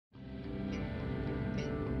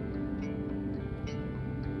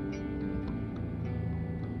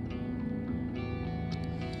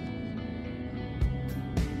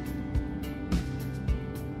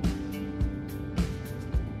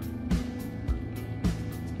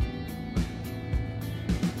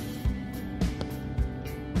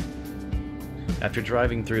After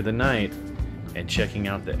driving through the night and checking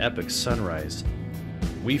out the epic sunrise,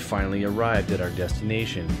 we finally arrived at our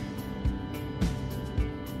destination.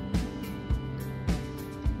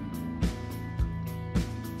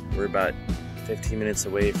 We're about 15 minutes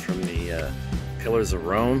away from the Pillars of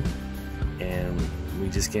Rome, and we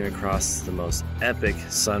just came across the most epic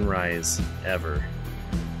sunrise ever.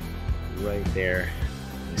 Right there.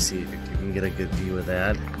 You see if you can get a good view of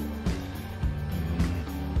that.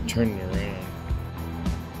 Turning around.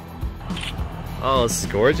 Oh, this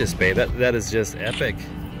is gorgeous, babe. That is just epic.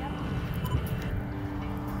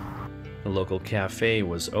 The local cafe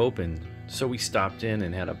was open, so we stopped in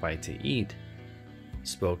and had a bite to eat.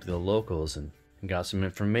 Spoke to the locals and got some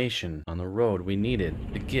information on the road we needed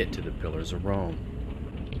to get to the Pillars of Rome.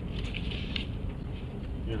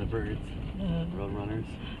 You're the birds. Road runners.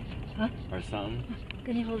 Huh? Or something.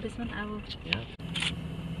 Can you hold this one? I will. Yeah.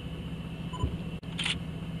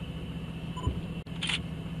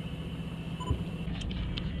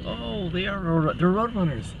 Oh, they're road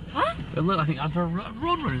runners. Huh? Look, I think they're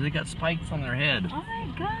road runners. They got spikes on their head. Oh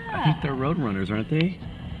my god. I think they're road runners, aren't they?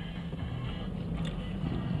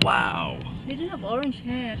 Wow. They don't have orange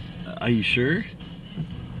hair. Are you sure?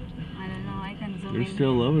 I don't know. I can zoom They're in.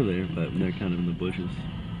 still over there, but they're kind of in the bushes.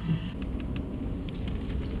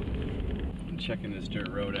 I'm checking this dirt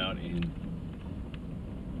road out, and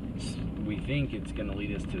we think it's going to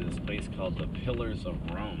lead us to this place called the Pillars of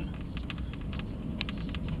Rome.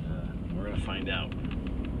 We're going to find out.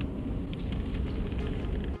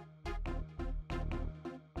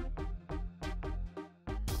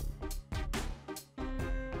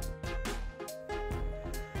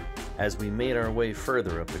 As we made our way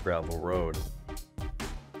further up the gravel road,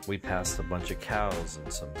 we passed a bunch of cows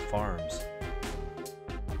and some farms,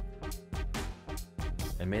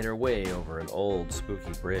 and made our way over an old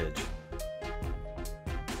spooky bridge.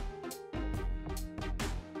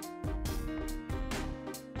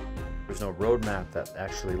 There's no road map that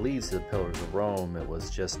actually leads to the Pillars of Rome. It was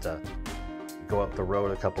just go up the road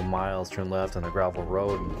a couple miles, turn left on a gravel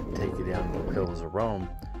road, and take you down to the Pillars of Rome.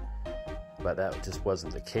 But that just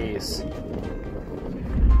wasn't the case.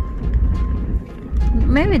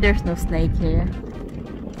 Maybe there's no snake here.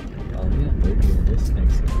 Oh yeah, maybe this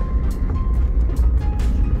snake's here.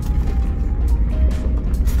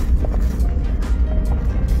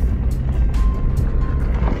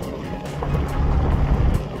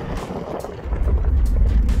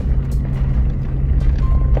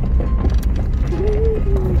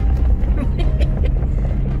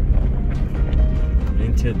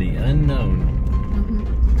 Into the unknown.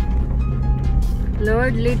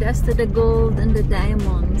 Lord, lead us to the gold and the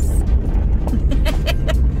diamonds.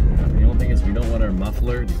 The only thing is we don't want our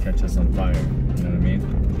muffler to catch us on fire. You know what I mean?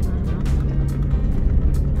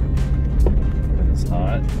 When it's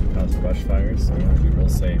hot, it causes brush fires, so we want to be real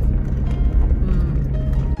safe.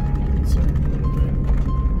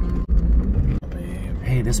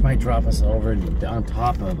 Hey, this might drop us over on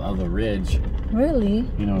top of a ridge. Really?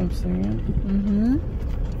 You know what I'm saying? Mm-hmm.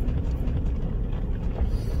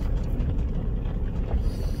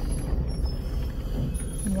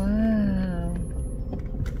 Wow.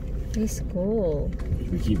 It's cool.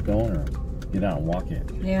 Should we keep going or get out and walk it?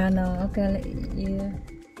 Yeah, no. Okay, yeah.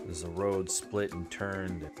 As the road split and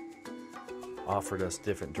turned, it offered us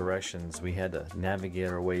different directions. We had to navigate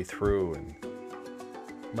our way through, and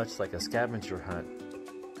much like a scavenger hunt,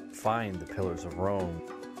 find the Pillars of Rome.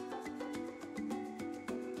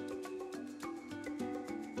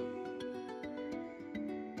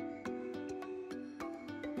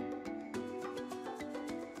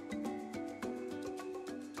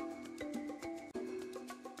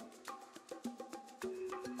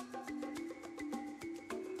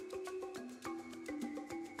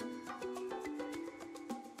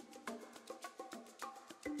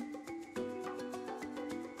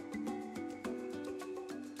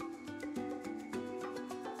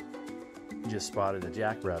 Just spotted a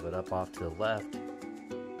jackrabbit up off to the left.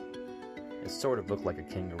 It sort of looked like a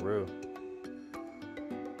kangaroo.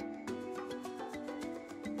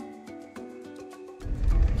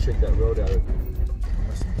 Check that road out.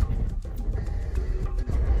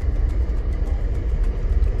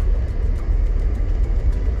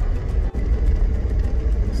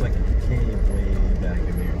 Looks like a cave way back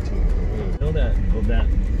in there too. You know that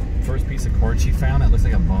first piece of quartz you found that looks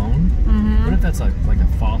like a bone? Mm-hmm. What if that's like a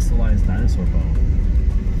fossilized dinosaur bone?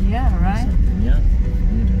 Yeah, right? Yeah, I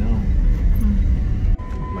need to know.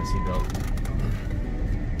 My seatbelt.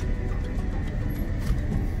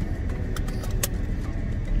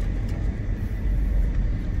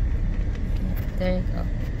 There you go.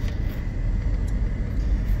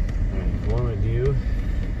 Alright, what I'm gonna do,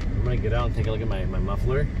 I'm gonna get get out and take a look at my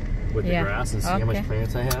muffler with the grass and see how much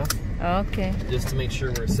clearance I have. Okay. Just to make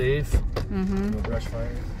sure we're safe. No brush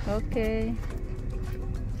fires. Okay.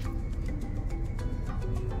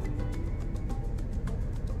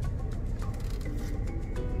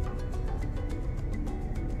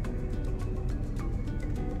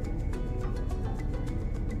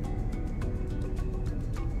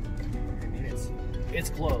 It's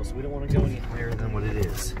close. We don't want to go any higher than what it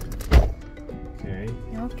is. Okay.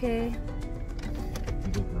 Okay.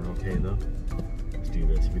 You think we're okay though? Let's do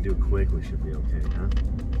this. If we do it quick, we should be okay, huh?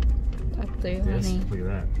 Up to you, This? honey. Look at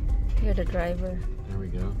that. You're the driver. There we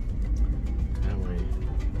go. That way.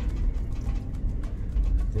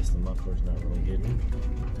 This, the muffler's not really hidden.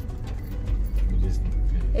 We just.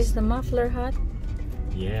 Is the muffler hot?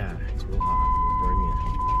 Yeah, it's real hot. It'll burn you.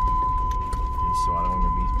 And so I don't want to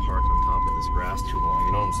be parked on top of this grass too long.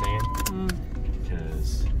 You know what I'm saying?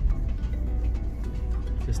 Because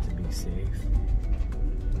just to be safe,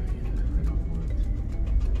 I don't want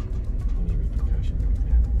any repercussion like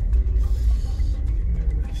that. I'm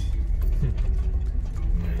nervous.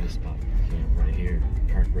 This spot camp right here,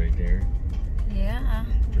 park right there. Yeah.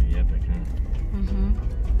 Pretty epic, huh?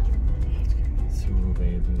 Let's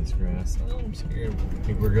get through this grass. Oh, I'm scared.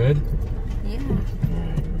 Think we're good? Yeah.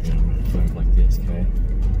 Alright, we're gonna park like this, okay?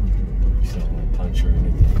 So I don't want to punch or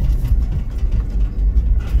anything.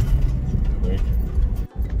 Quick.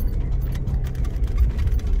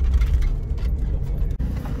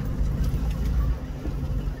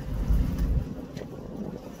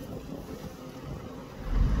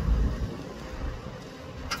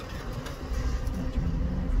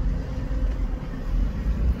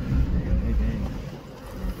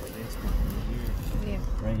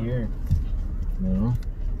 Right here. No?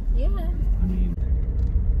 Yeah. I mean...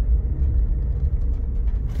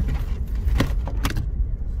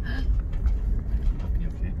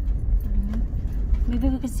 Okay. Maybe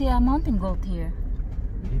we can see a mountain goat here.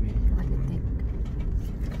 Maybe. What do you think?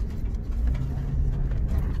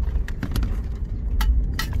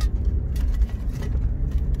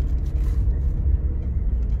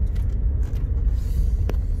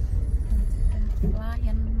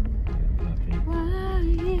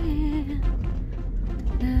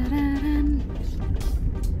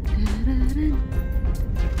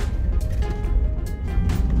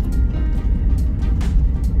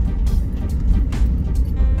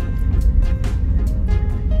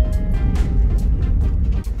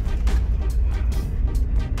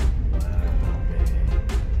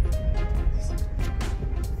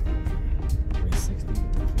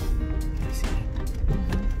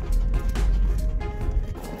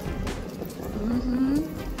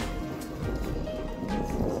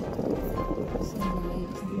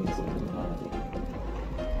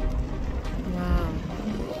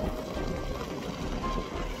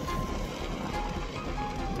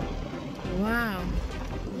 Wow,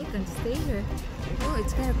 you can stay here. Oh,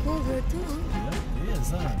 it's kind of cold here too. Yeah, it is,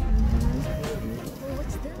 huh? Oh,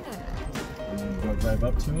 what's that? Go drive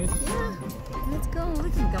up to it? Yeah, let's go. We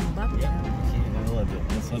can come back Yeah, now. I love it.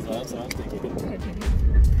 That's what I'm thinking.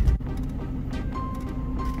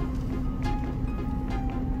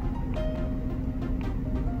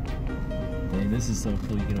 Hey, this is so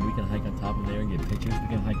cool. We can hike on top of there and get pictures. We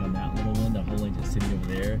can hike on that little one, that whole ancient city over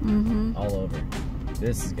there, all over.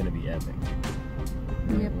 This is gonna be epic.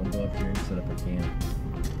 Yep. We'll go up here and set up a camp.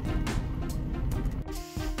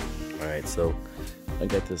 All right, so I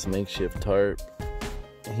got this makeshift tarp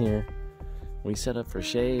here. We set up for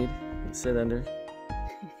shade and sit under.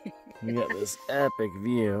 We got this epic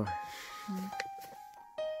view.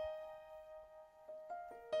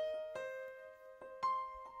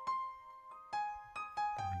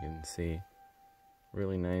 You can see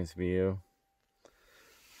really nice view.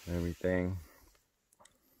 Everything.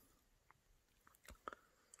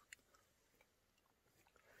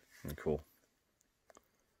 Cool.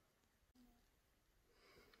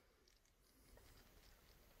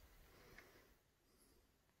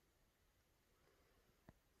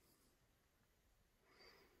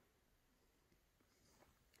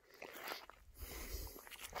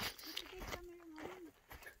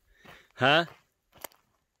 Huh?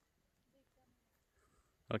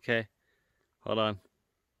 Okay. Hold on.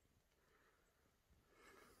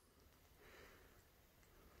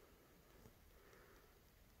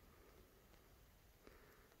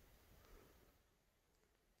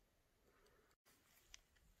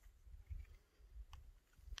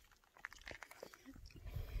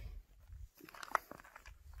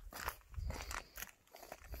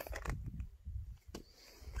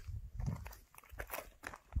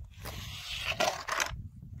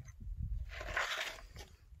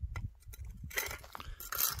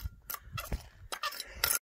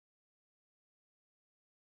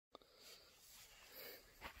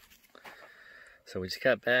 So we just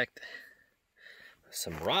got back with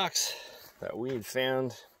some rocks that we had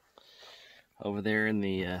found over there in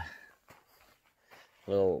the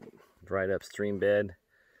little dried up stream bed,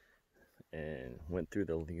 and went through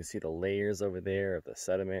you can see the layers over there of the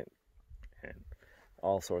sediment and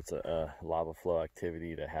all sorts of lava flow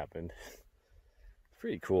activity that happened. It's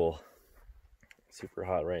pretty cool. Super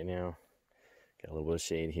hot right now. Got a little bit of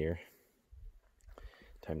shade here.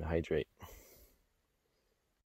 Time to hydrate.